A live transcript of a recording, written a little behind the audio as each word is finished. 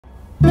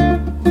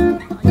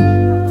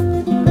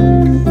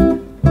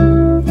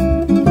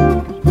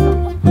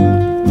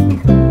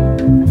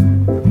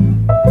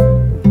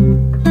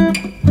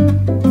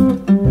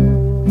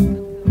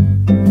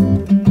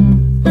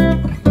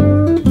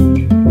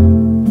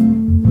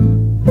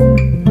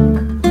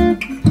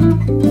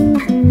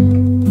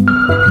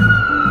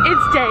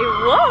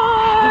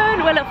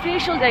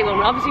Day one.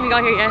 Obviously we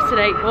got here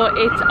yesterday, but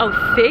it's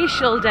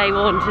official day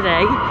one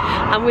today,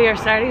 and we are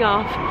starting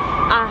off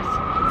at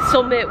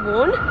Summit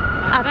 1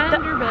 at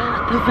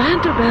the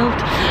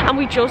Vanderbilt, and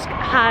we just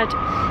had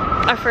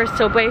our first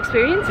subway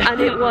experience, and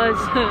it was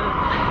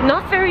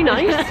not very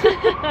nice.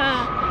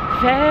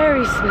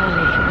 Very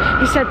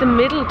smelly. He said the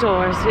middle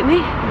doors, didn't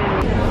he?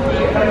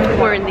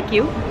 We're in the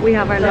queue. We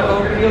have our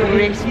little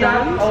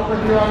wristband.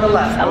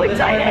 So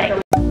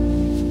exciting.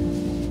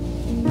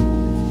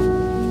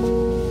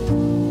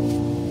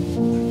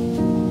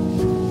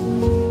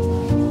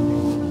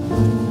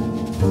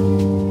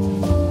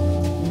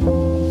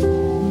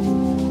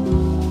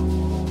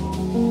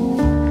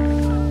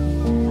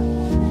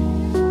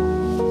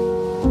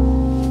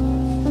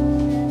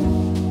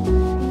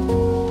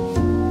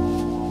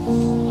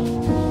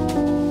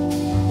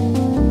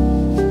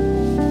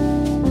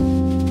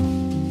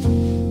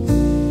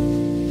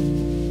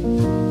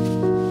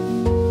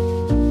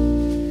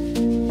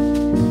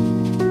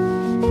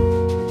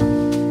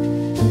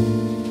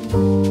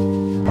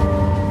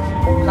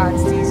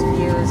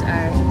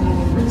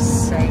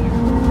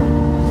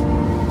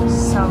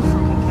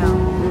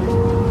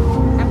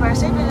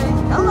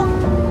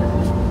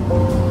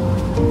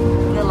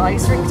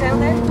 Ice rink down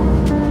there.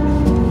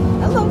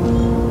 Hello.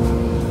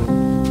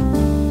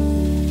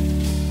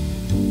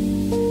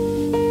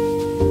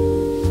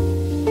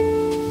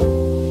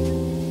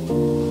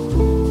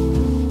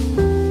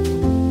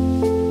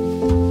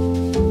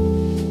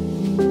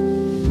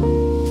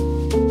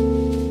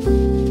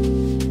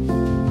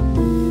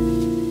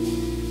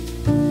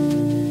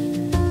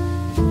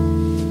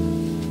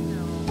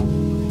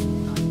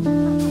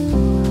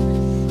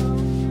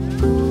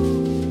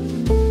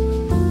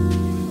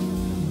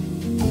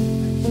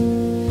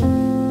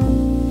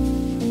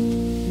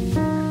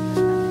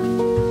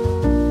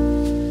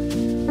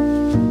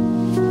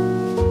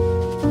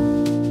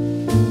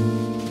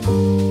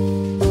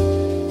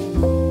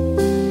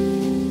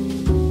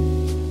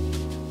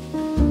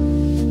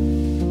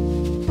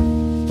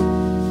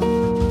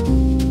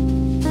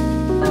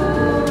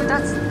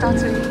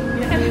 That's me.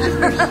 Yeah, for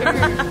sure.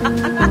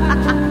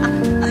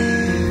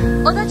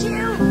 Oh, that's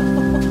you!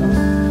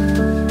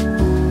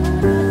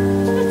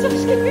 That's so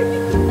scary.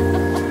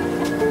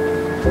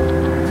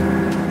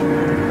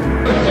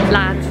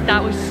 Lads,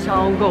 that was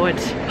so good.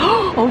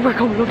 Oh, we're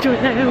coming up to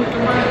it now.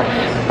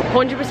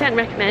 100%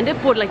 recommend it,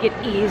 but like it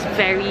is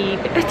very,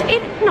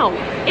 no,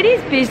 it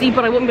is busy,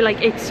 but I wouldn't be like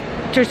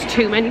there's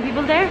too many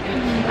people there.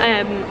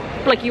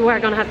 Like you are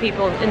gonna have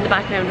people in the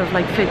background of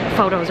like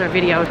photos or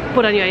videos,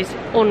 but anyways,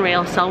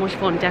 unreal, so much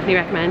fun, definitely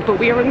recommend. But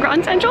we are in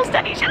Grand Central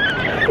Station.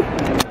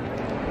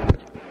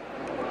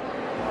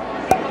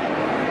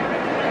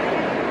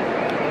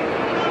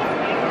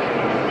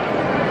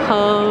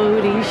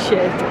 Holy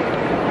shit.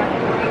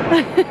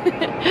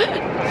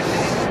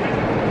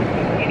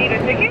 You need a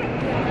ticket?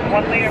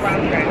 1 way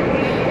around trip.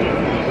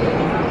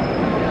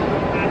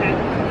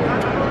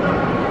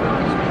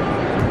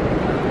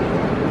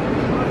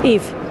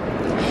 Eve.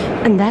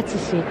 And that's a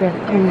secret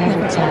I'll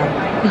never tell.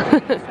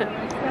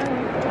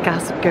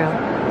 Gossip girl.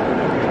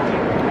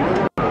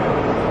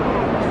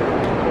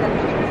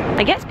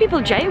 I guess people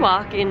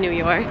jaywalk in New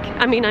York.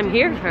 I mean, I'm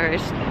here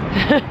first.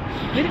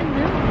 We didn't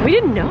know. We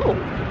didn't know.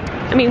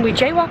 I mean, we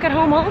jaywalk at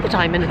home all the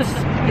time and it's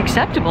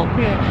acceptable.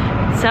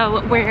 Yeah. So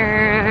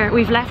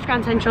we've left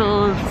Grand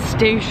Central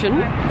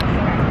Station,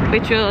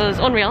 which was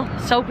unreal,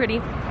 so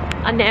pretty.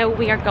 And now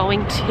we are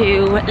going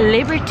to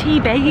Liberty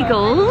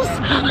Bagels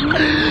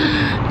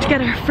to get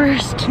our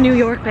first New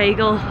York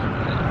bagel.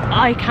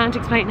 I can't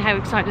explain how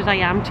excited I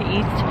am to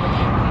eat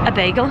a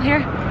bagel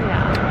here.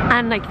 Yeah.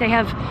 And like they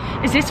have,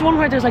 is this one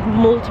where there's like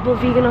multiple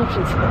vegan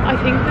options? I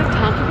think the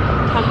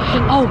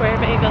Thompson Square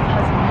Bagel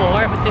has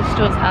more, but this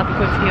does have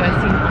quite a few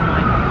I've seen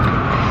online.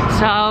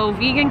 So,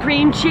 vegan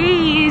cream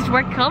cheese,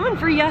 we're coming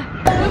for you.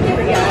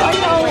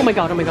 Oh my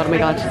god, oh my god, oh my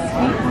god.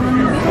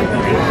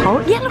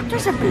 Oh, yeah, look,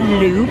 there's a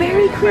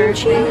blueberry cream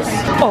cheese.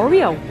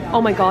 Oreo. Oh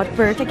my god,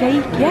 birthday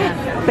cake. Yeah,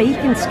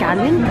 bacon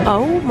scallion.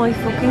 Oh my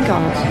fucking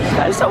god.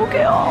 That is so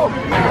cool.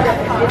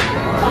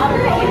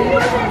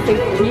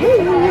 Thank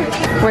you.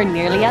 We're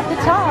nearly at the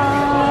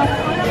top.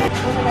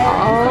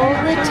 All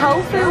the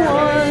tofu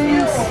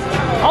ones.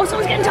 Oh,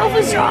 someone's getting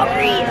tofu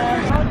strawberry.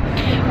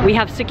 We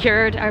have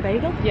secured our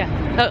bagel. Yeah.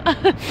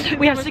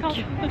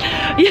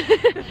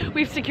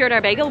 We've secured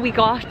our bagel. We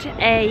got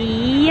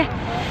a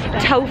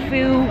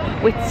tofu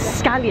with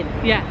scallion.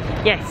 Yeah.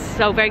 Yes,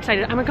 so very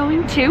excited. And we're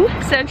going to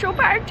Central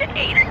Park to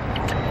eat it.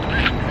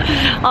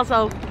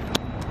 Also,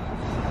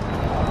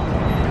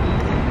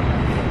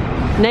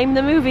 name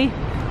the movie.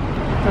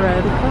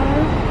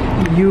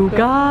 You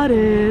got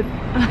it.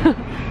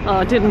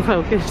 Oh, it didn't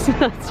focus.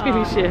 That's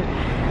really shit.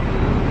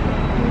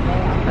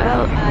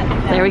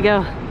 There we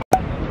go.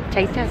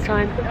 Taste test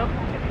time.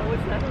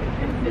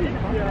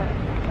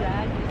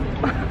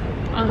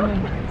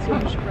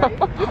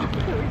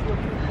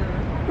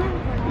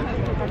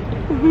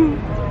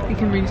 You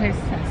can really taste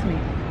the sesame.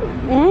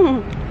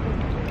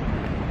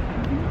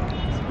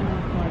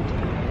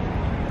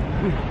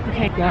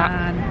 Okay,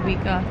 and we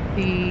got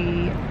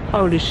the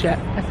Holy shit.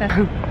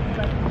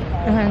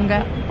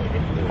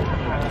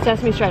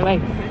 Sesame straight away.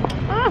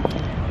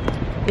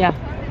 Yeah,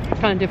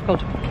 kind of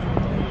difficult.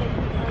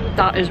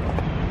 That is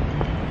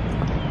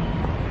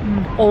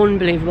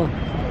unbelievable.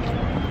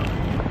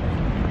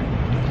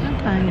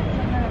 Banging.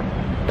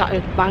 That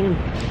is banging.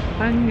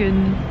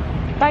 Banging.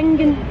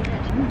 Banging.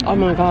 Oh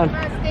my god.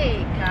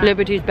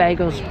 Liberty's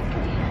Bagels.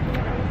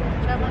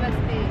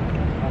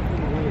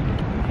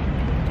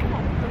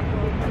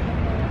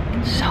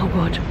 So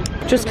good.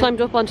 Just climbed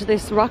up onto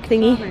this rock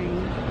thingy.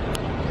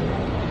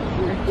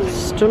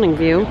 Stunning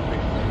view.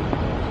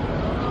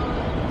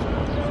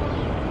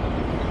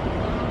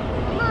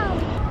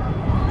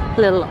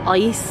 Little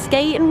ice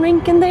skating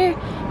rink in there.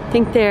 I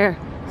think they're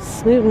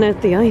smoothing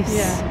out the ice.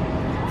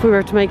 Yeah. If we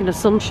were to make an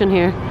assumption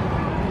here.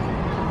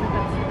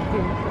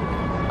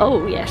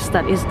 Oh yes,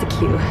 that is the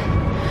queue.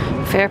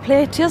 Fair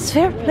play to us,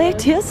 fair play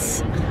to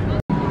us.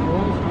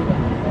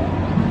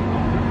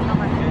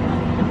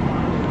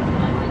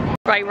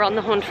 Right, we're on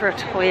the hunt for a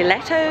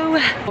toiletto.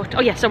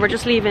 Oh yeah, so we're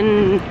just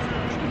leaving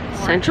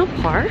Central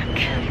Park.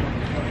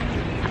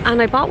 And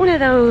I bought one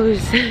of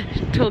those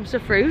tubs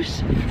of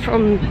fruit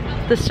from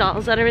the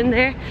stalls that are in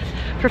there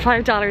for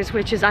 $5,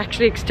 which is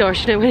actually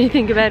extortionate when you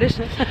think about it.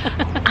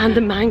 And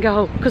the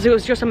mango, because it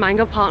was just a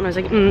mango pot, and I was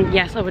like,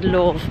 yes, I would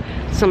love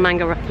some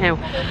mango right now.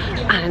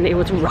 And it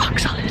was rock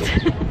solid.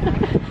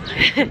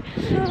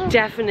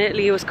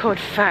 Definitely it was cut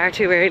far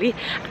too early.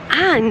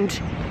 And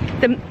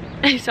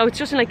so it's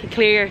just in like a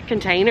clear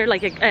container,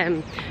 like a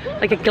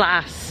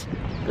glass,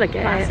 like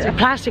a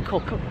plastic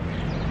cup.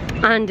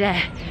 And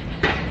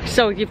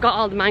so you've got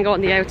all the mango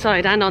on the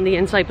outside and on the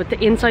inside, but the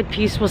inside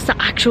piece was the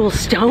actual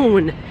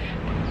stone.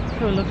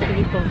 So it looked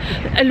really bulky.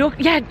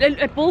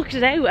 It bulked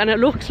it out and it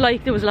looked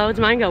like there was loads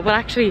of mango, but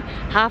actually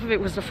half of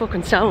it was the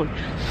fucking stone.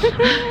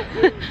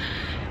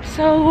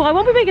 So I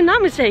won't be making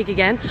that mistake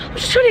again. I'm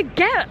just trying to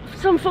get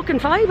some fucking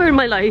fibre in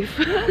my life.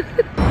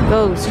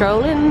 Go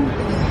strolling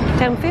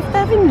down 5th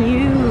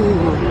Avenue.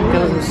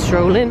 Go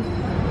strolling.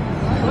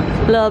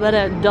 A little bit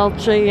of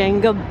Dolce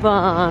 &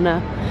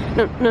 Gabbana.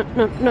 No.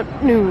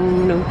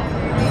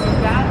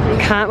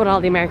 Can't with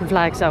all the American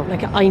flags though.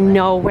 Like, I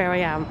know where I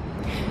am.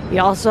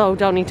 You also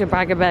don't need to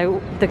brag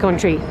about the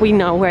country. We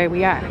know where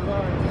we are.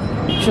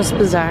 Just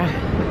bizarre.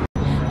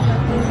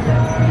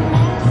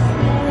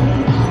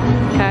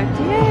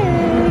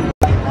 Cartier.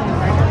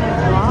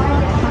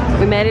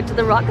 We made it to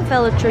the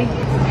Rockefeller tree.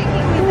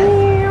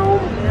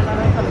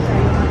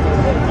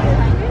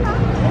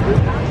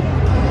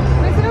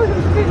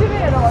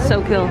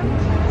 So cool.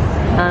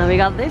 And we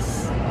got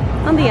this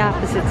on the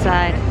opposite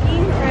side.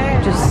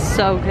 Just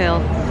so cool.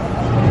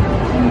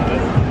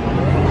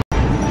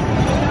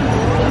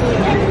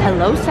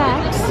 Hello,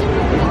 Saks.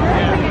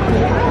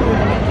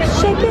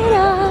 Shake it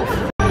off.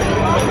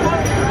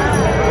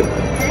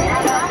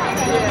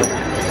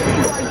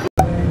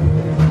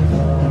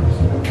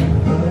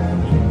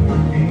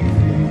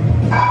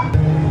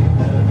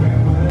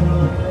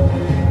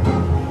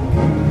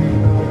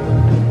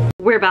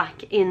 We're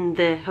back in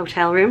the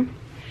hotel room.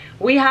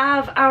 We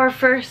have our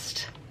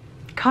first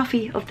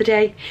coffee of the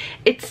day.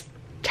 It's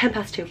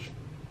 2:10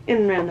 in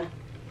and around that.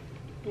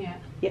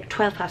 Yeah,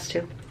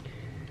 2:12.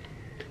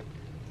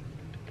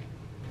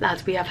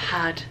 Lads, we have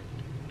had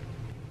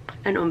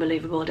an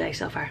unbelievable day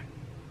so far.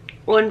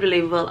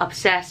 Unbelievable,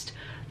 obsessed,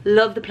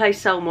 love the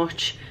place so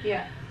much.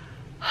 Yeah.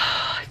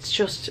 It's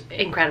just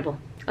incredible.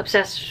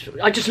 Obsessed,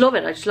 I just love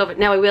it,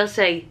 Now I will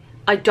say,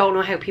 I don't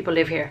know how people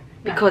live here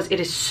because it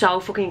is so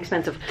fucking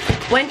expensive.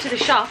 Went to the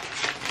shop,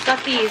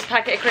 got these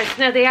packet of crisps.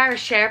 Now they are a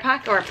share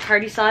pack or a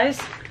party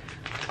size.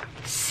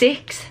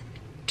 $6.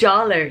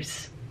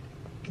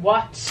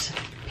 What?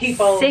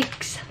 People.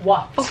 $6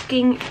 what?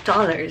 fucking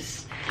dollars.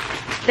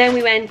 Then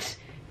we went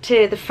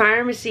to the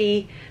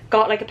pharmacy,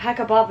 got like a pack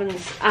of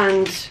bobbins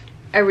and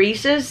a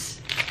Reese's.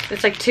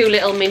 It's like 2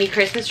 little mini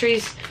Christmas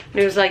trees,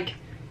 and it was like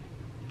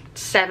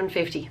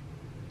 $7.50.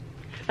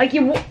 Like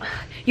you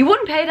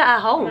wouldn't pay that at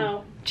home.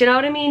 No. Do you know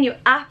what I mean? You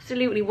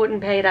absolutely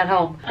wouldn't pay it at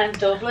home. And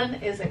Dublin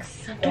is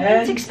expensive.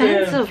 It's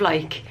expensive,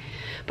 like.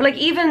 But like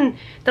even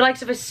the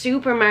likes of a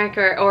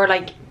supermarket or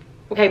like,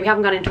 okay, we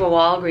haven't gone into a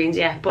Walgreens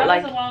yet, but that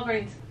like. was a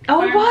Walgreens.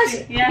 Oh, pharmacy.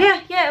 it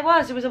was? Yeah, it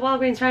was. It was a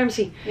Walgreens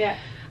pharmacy. Yeah.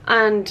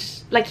 And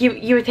like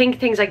you would think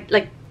things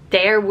like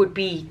there would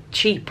be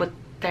cheap, but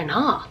they're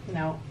not.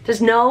 No.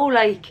 There's no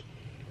like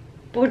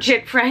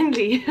budget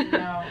friendly.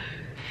 No.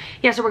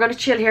 Yeah, so we're going to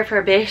chill here for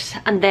a bit,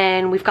 and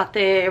then we've got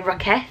the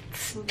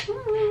Rockettes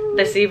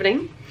this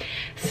evening.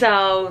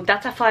 So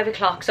that's at 5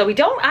 o'clock. So we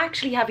don't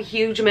actually have a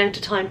huge amount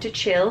of time to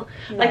chill.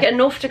 No. Like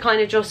enough to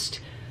kind of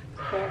just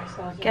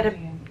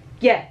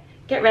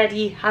get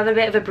ready, have a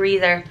bit of a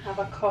breather. Have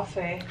a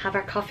coffee. Have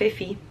our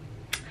coffee.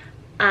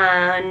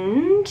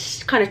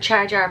 and kind of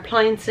charge our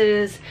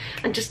appliances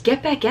and just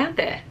get back out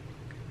there.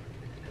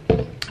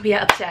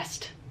 Yeah,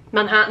 obsessed.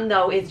 Manhattan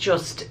though is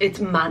just, it's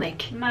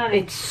manic.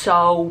 It's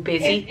so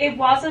busy. It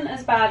wasn't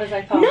as bad as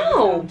I thought it was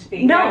going to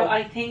be. No,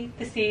 I think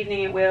this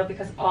evening it will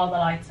because all the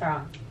lights are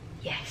on.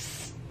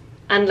 Yes.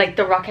 And like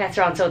the Rockettes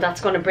are on, so that's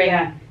going to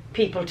bring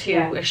people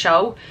to a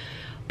show.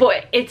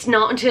 But it's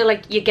not until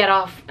like you get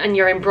off and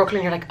you're in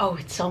Brooklyn, you're like, oh,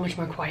 it's so much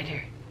more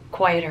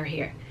quieter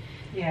here.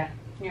 Yeah.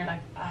 You're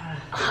like,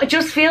 ah. It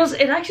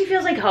actually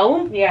feels like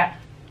home. Yeah.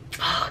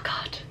 Oh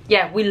God.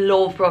 Yeah, we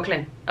love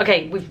Brooklyn.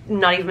 Okay, we've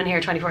not even been here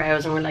 24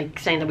 hours and we're like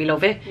saying that we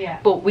love it. Yeah.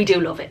 But we do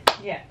love it.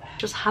 Yeah.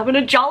 Just having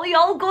a jolly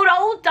old good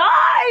old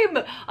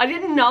time. I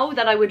didn't know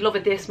that I would love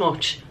it this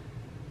much.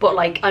 But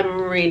like,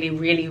 I'm really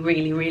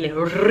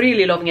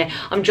loving it.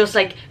 I'm just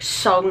like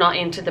so not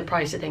into the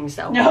price of things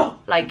though. No.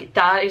 Like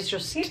that is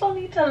just... People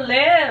need to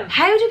live.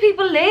 How do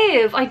people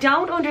live? I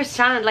don't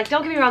understand. Like,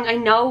 don't get me wrong, I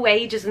know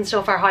wages and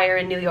stuff are higher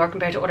in New York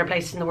compared to other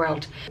places in the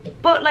world.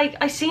 But like,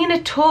 I seen a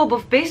tub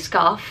of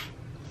Biscoff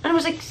and it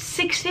was like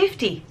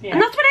 $6.50. Yeah.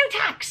 And that's without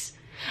tax.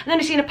 And then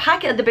I seen a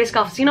packet of the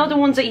Biscoffs, you know the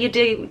ones that you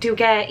do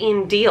get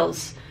in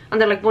deals,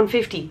 and they're like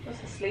 $1.50.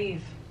 What's a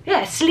sleeve?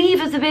 Yeah, a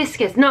sleeve of the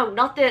biscuits. No,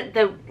 not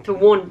the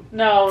one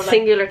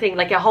singular thing,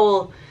 like a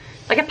whole,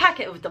 like a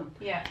packet of them.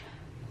 Yeah.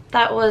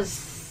 That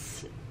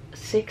was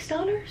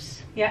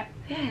 $6? Yeah.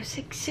 Yeah,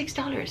 $6.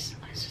 I was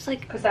just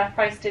like... Because that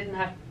price didn't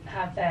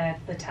have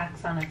the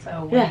tax on it,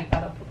 so when you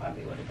got up it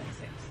probably would have been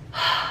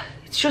 $6.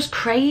 It's just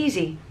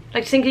crazy.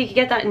 Like, think you could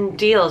get that in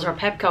deals or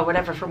Pepco,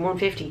 whatever, for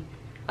 $1.50.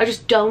 I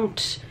just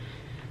don't...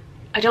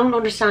 I don't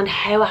understand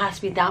how it has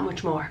to be that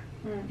much more.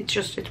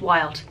 It's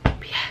wild.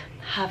 But yeah,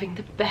 having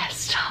the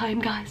best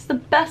time, guys. The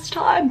best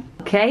time.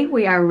 Okay,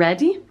 we are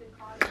ready.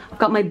 I've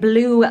got my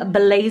blue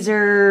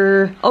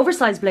blazer,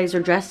 oversized blazer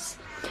dress.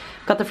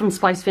 Got that from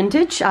Spice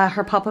Vintage,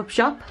 her pop-up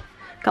shop.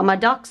 Got my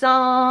Docs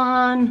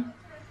on.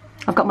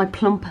 I've got my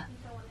plump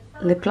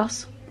lip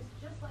gloss.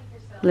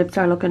 Lips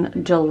are looking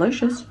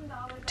delicious.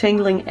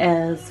 Tingling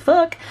as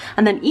fuck.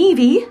 And then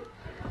Evie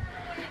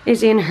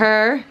is in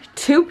her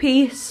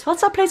two-piece,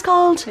 what's that place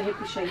called? The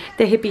Hippie Shake.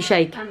 The Hippie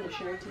Shake. And the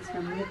shirt is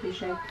from Hippie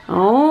Shake.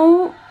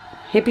 Oh,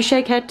 Hippie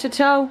Shake head to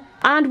toe.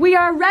 And we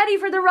are ready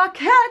for the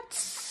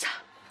Rockettes.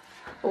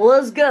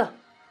 Let's go.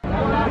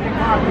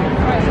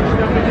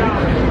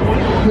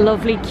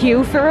 Lovely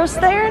queue for us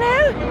there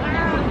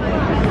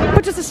now.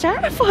 But does it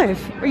start at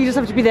 5? Or you just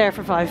have to be there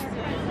for 5?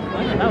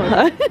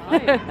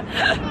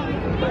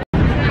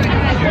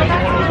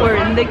 We're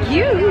in the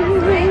queue.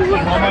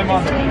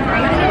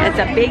 It's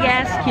a big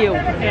ass queue.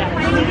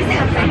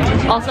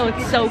 Yeah. Also,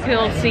 it's so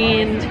cool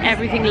seeing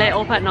everything lit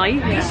up at night.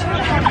 Yeah.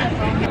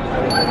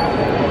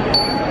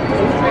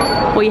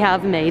 We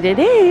have made it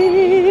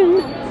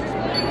in.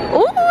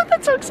 Oh,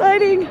 that's so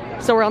exciting.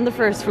 So we're on the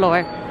first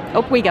floor.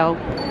 Up we go.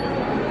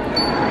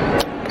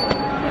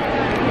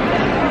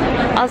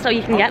 Also,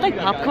 you can get like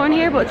popcorn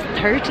here, but it's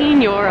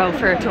 €13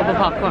 for a tub of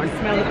popcorn.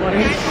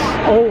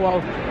 Oh,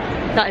 wow.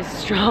 That is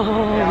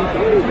strong.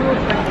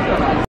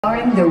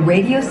 Starring the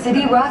Radio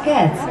City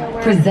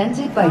Rockettes,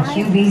 presented by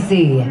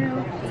QVC.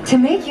 To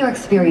make your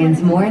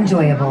experience more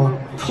enjoyable,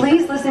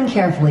 please listen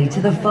carefully to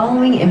the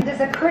following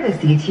as a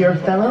courtesy to your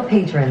fellow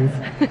patrons.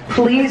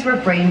 Please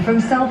refrain from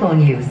cell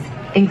phone use,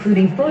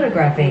 including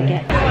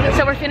photographing.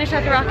 So we're finished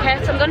at the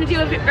Rockettes. I'm going to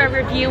do a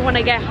review when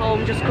I get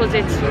home, just because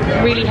it's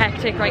really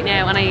hectic right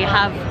now and I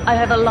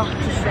have a lot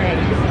to say.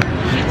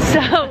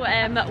 So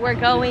we're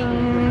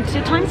going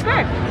to Times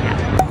Square.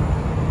 Yeah.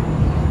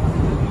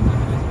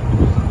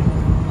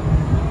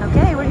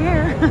 Okay, we're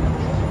here.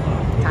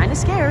 Kinda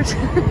scared.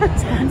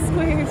 Times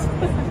Square.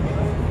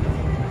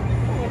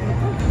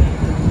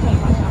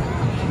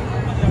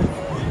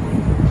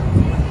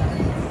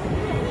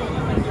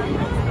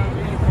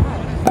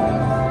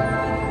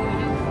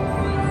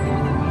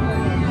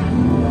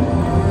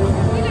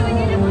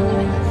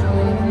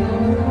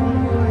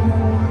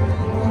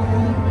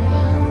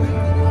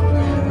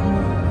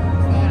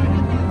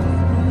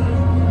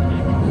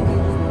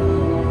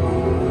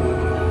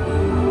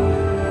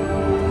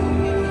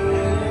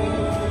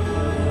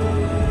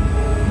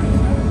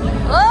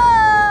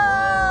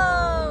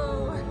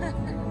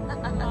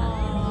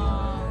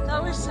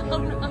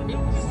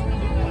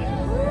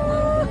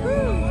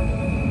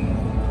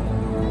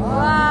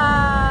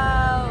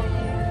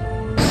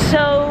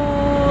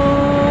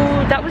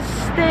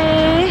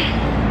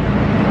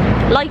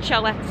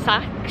 Show at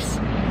Saks.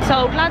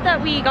 So glad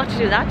that we got to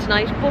do that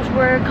tonight, but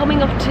we're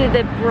coming up to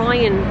the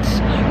Bryant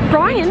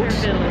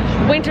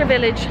Winter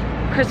Village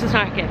Christmas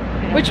market,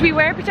 which we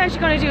were potentially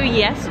going to do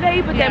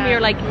yesterday, but then we were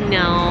like,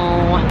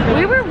 no,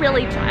 we were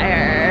really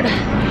tired.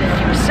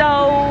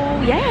 So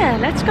yeah,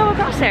 let's go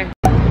across there.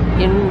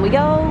 In we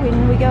go,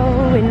 in we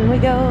go, in we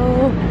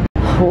go.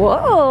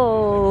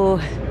 Whoa,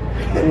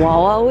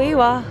 wah wah wee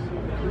wah.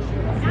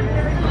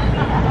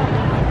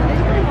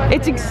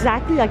 It's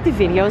exactly like the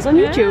videos on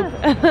YouTube.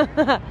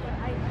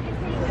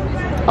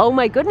 Oh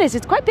my goodness,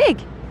 it's quite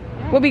big.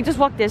 Will we just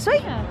walk this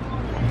way?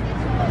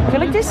 I feel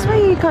like this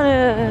way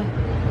kind of...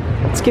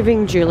 It's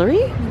giving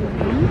jewellery.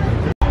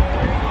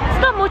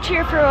 It's not much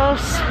here for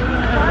us.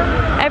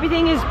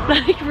 Everything is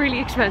like really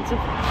expensive.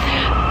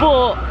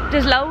 But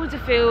there's loads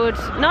of food,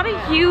 not a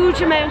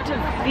huge amount of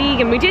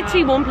vegan. We did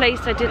see one place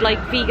that did like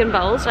vegan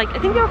bowls. Like I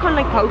think they were kind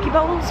of like poke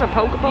bowls or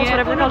poke bowls,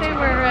 whatever they're called. They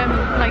were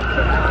like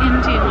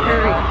Indian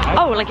curry.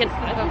 Oh, like an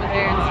over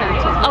there in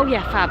Saratoga. oh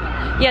yeah, fab.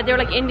 Yeah, they were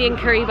like Indian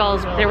curry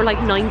bowls. They were like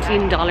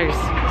 $19.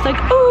 It's like,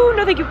 oh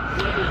no, thank you.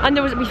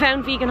 And we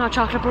found vegan hot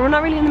chocolate, but we're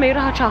not really in the mood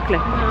of hot chocolate.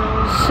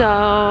 No.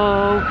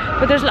 So,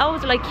 but there's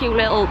loads of like cute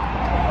little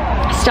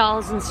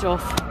stalls and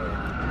stuff.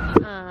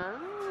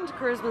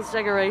 Christmas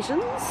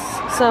decorations,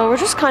 so we're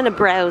just kind of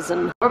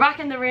browsing. We're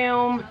back in the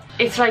room.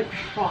 It's like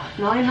what,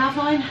 9, half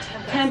 9,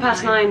 10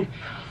 past 9.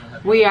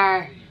 We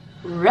are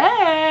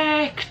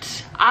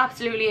wrecked,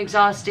 absolutely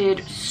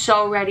exhausted,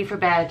 so ready for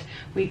bed.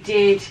 We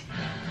did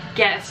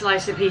get a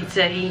slice of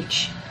pizza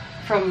each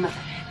from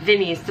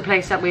Vinny's, the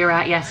place that we were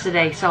at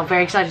yesterday, so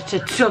very excited to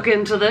tuck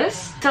into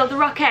this. So the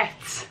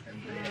Rockettes.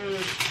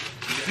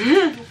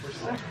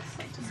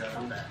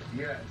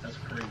 Yeah, that's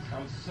crazy.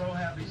 I'm so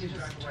happy she's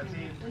back on my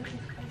team.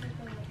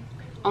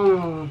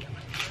 Oh.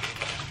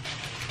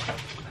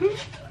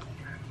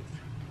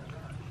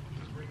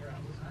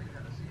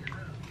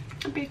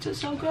 The pizza's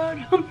so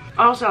good.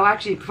 Also,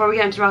 actually, before we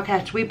get into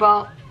Rockettes, we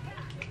bought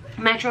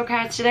Metro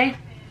cards today.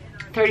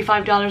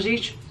 $35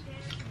 each.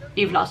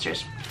 You've lost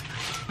yours.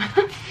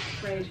 So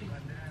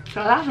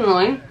that's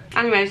annoying.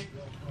 Anyways,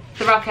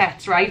 the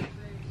Rockettes, right?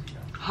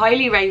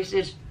 Highly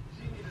rated.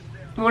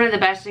 One of the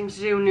best things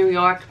to do in New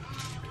York.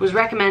 Was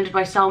recommended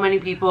by so many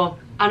people.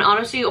 And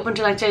honestly, up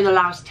until I'd say the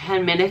last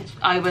 10 minutes,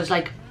 I was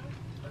like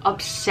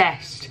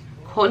obsessed.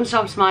 Couldn't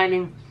stop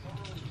smiling.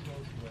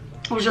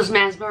 I was just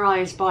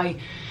mesmerized by,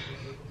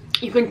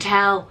 you can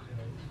tell,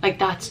 like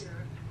that's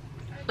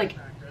like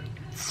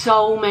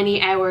so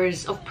many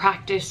hours of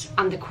practice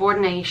and the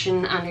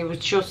coordination, and it was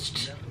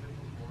just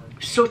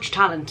such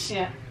talent.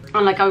 Yeah.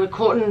 And like I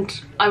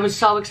was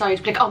so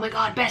excited, like, oh my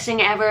god, best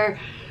thing ever.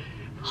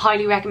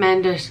 Highly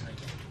recommend it.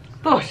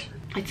 But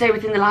I'd say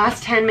within the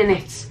last 10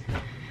 minutes,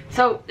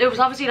 so it was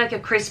obviously like a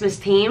Christmas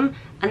theme,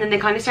 and then they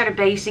kind of started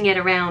basing it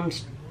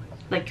around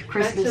like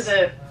Christmas.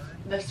 Went to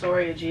the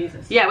story of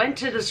Jesus. Yeah, went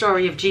to the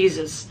story of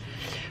Jesus,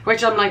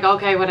 which I'm like,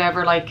 okay,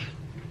 whatever, like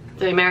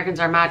the Americans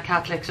are mad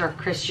Catholics or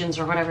Christians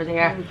or whatever they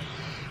are.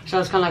 So I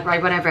was kind of like,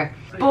 right, whatever.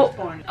 But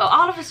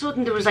all of a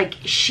sudden there was like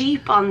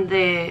sheep on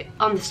the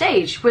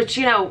stage, which,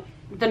 you know,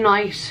 the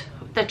night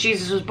that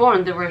Jesus was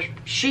born, there were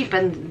sheep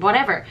and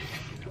whatever.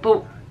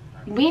 But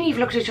me and Eve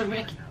looked at each other and we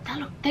were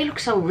like, they look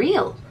so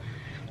real.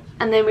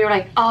 And then we were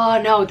like, oh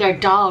no, they're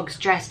dogs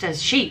dressed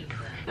as sheep.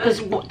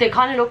 Because they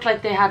kind of looked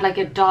like they had like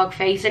a dog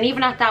face. And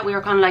even at that we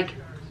were kind of like,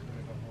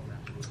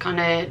 it's kind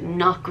of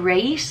not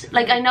great.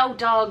 Like, I know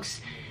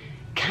dogs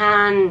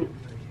can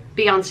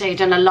be on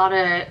stage and a lot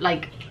of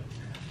like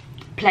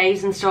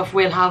plays and stuff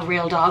will have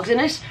real dogs in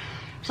it.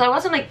 So I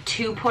wasn't like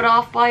too put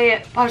off by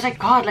it. But I was like,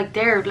 god, like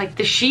they're like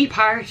the sheep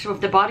part of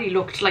the body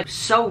looked like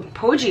so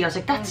pudgy. I was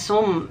like, that's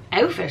some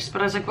outfit.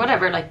 But I was like,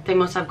 whatever, like they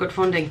must have good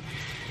funding.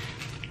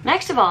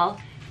 Next of all,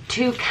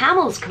 2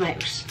 camels come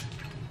out.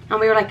 And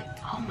we were like,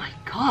 oh my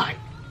god,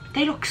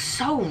 they look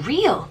so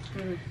real.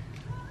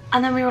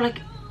 And then we were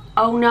like,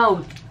 oh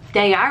no,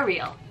 they are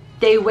real.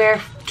 They were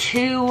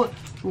 2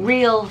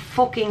 real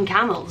fucking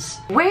camels.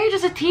 Where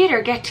does a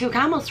theatre get 2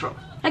 camels from?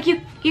 Like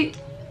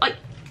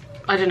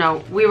I don't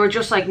know, we were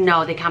just like,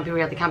 no, they can't be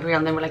real, they can't be real.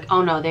 And then we're like,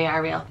 oh no, they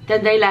are real.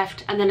 Then they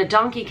left, and then a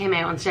donkey came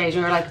out on stage,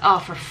 and we were like, oh,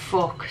 for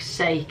fuck's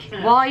sake.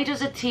 Why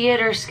does a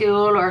theatre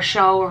school or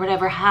show or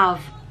whatever have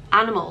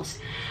animals?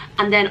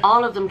 And then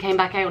all of them came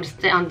back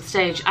out on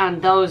stage,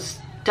 and those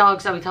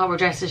dogs that we thought were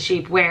dressed as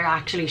sheep were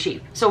actually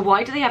sheep. So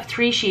why do they have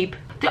 3 sheep?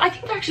 I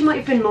think there actually might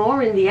have been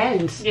more in the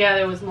end. Yeah,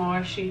 there was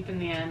more sheep in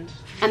the end.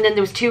 And then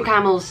there was 2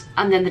 camels,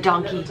 and then the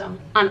donkey.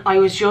 And I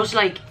was just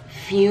like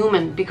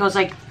fuming, because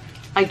like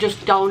I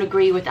just don't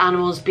agree with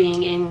animals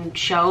being in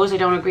shows. I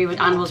don't agree with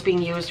animals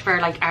being used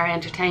for like our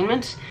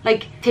entertainment.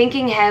 Like,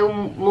 thinking how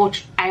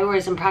much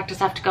hours and practice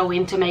have to go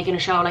into making a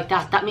show like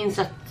that, that means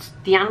that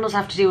the animals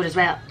have to do it as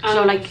well. And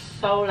so like, it was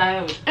so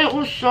loud. It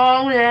was so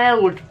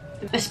loud.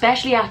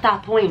 Especially at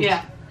that point.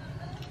 Yeah.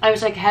 I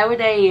was like, how are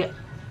they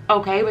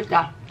okay with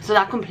that? So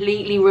that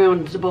completely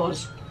ruined the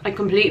buzz. Like,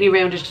 completely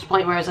ruined it to the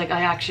point where I was like,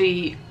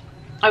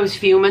 I was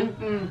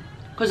fuming.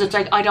 Because it's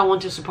like, I don't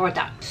want to support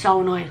that.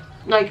 So annoying.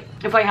 Like,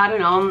 if I had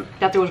known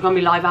that there was going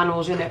to be live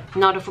animals in it,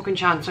 not a fucking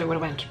chance I would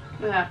have went.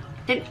 Yeah.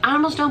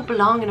 Animals don't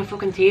belong in a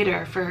fucking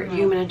theatre for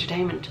human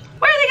entertainment.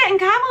 Where are they getting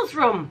camels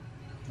from?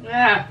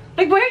 Yeah.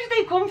 Like, where did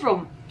they come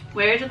from?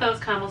 Where did those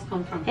camels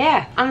come from?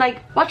 Yeah. And like,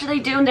 what do they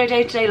do in their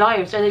day-to-day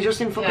lives? Are they just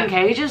in fucking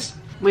cages?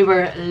 We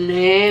were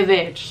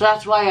livid. So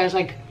that's why I was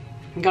like,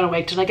 I'm gonna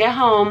wait till I get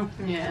home.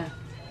 Yeah.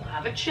 We'll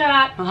have a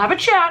chat. We'll have a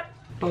chat.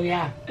 But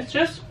yeah. It's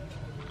just,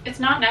 it's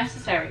not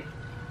necessary.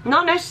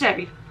 Not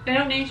necessary. They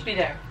don't need to be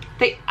there.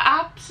 They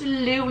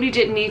absolutely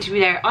didn't need to be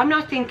there. I'm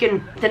not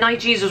thinking the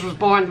night Jesus was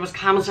born there was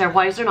camels there.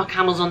 Why is there not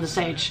camels on the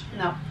stage?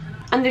 No.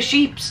 And the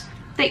sheeps,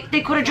 they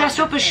could have dressed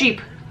up as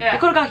sheep. You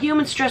could have got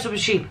humans dressed up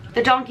as sheep.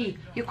 The donkey,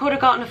 you could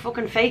have gotten a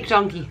fucking fake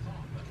donkey.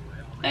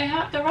 The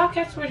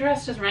Rockettes were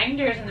dressed as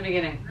reindeers in the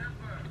beginning.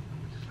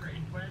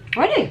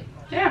 Were they?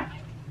 Yeah.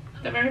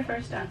 The very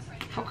first dance.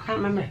 Fuck, I can't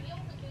remember.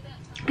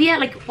 But yeah,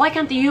 like, why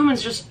can't the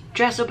humans just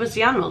dress up as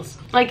the animals?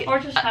 Like, Or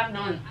just have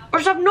none. Or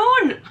just have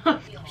none!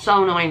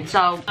 So annoying,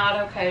 so... Not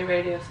okay,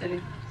 Radio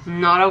City.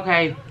 Not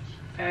okay.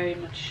 Very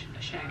much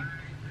a shame.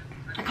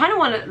 I kind of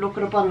want to look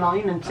it up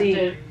online and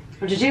see.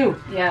 What did you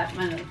do? Yeah,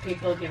 man,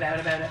 people give out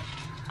about it.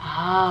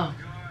 Ah,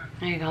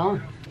 there you go.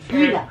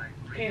 PETA.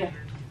 PETA.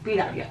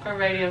 PETA, yeah. For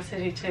Radio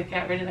City to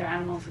get rid of their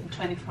animals in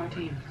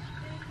 2014.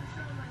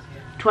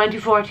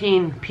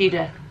 2014,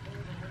 PETA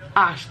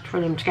asked for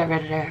them to get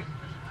rid of their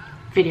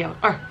video,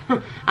 or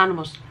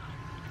animals.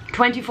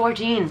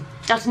 2014,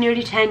 that's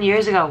nearly 10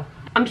 years ago.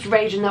 I'm just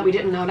raging that we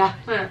didn't know that.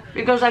 Yeah.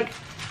 Because like,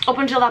 up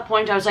until that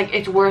point I was like,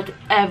 it's worth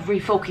every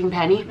fucking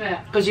penny.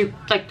 Yeah. Because you,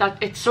 like that,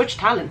 it's such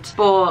talent.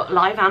 But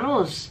live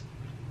animals,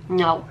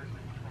 no.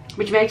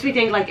 Which makes me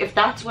think like, if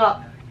that's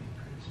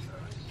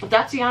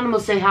the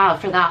animals they have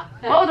for that,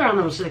 what other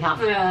animals do they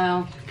have?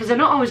 Yeah. Because they're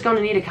not always going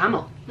to need a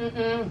camel.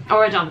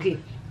 Or a donkey.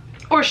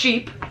 Or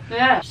sheep.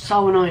 Yeah.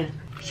 So annoying.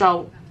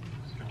 So,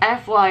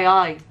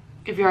 FYI,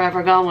 if you're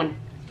ever going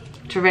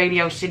to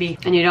Radio City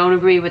and you don't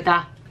agree with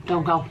that,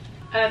 don't go.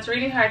 And it's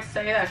really hard to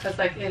say that because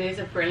like it is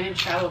a brilliant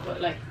show,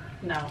 but like,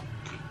 no.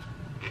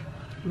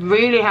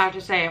 Really hard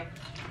to say it.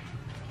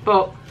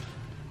 But,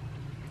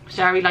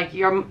 sorry, like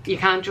you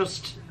can't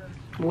just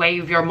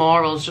waive your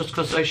morals just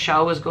because the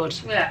show is good.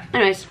 Yeah.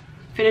 Anyways,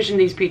 finishing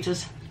these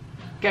pizzas.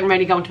 Getting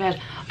ready, going to bed.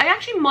 I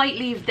actually might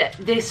leave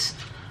this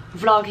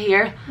vlog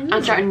here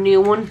and start a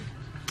new one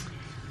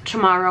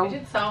tomorrow. We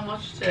did so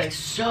much today.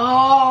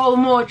 So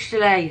much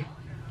today.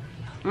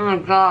 Oh my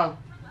god.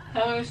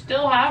 And we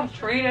still have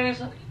 3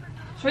 days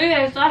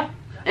left.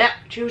 Yeah,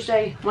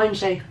 Tuesday,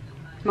 Wednesday,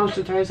 most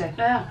of Thursday.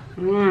 Yeah.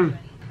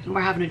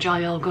 We're having a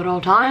jolly old good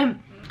old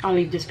time. I'll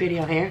leave this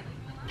video here.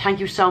 Thank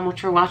you so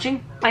much for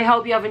watching. I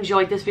hope you have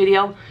enjoyed this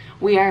video.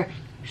 We are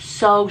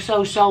so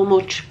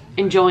much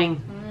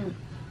enjoying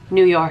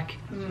New York.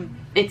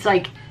 It's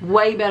like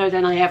way better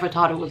than I ever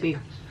thought it would be.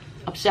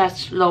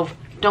 Obsessed, love.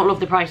 Don't love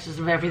the prices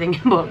of everything,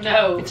 but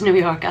no, it's New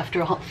York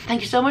after all. Thank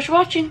you so much for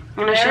watching.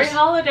 Merry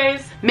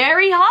holidays.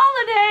 Merry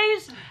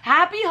holidays.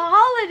 Happy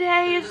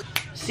holidays.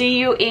 See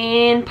you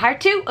in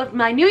part 2 of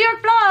my New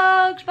York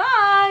vlogs.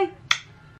 Bye.